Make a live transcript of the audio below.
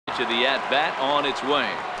to the at-bat on its way.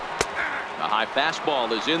 The high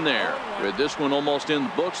fastball is in there. With this one almost in the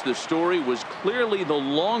books, the story was clearly the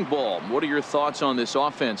long ball. What are your thoughts on this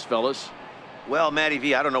offense, fellas? Well, Matty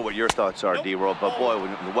V, I don't know what your thoughts are, D-Roll, but boy,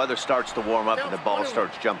 when the weather starts to warm up and the ball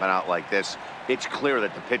starts jumping out like this, it's clear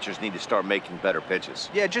that the pitchers need to start making better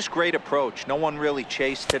pitches. Yeah, just great approach. No one really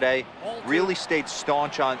chased today. Really stayed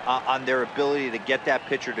staunch on their ability to get that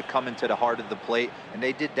pitcher to come into the heart of the plate, and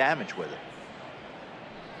they did damage with it.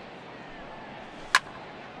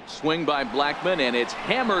 Swing by Blackmon, and it's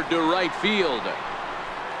hammered to right field.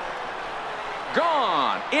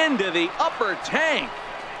 Gone into the upper tank.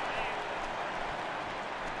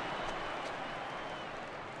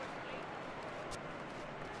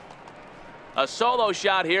 A solo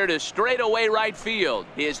shot here to straightaway right field.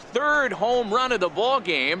 His third home run of the ball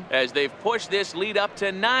game as they've pushed this lead up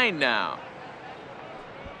to 9 now.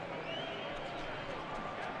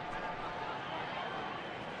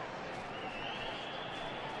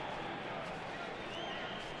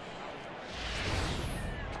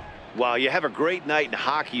 Wow, you have a great night in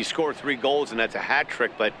hockey. You score 3 goals, and that's a hat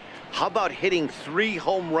trick. But how about hitting 3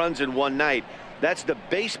 home runs in one night? That's the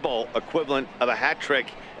baseball equivalent of a hat trick,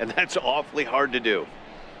 and that's awfully hard to do.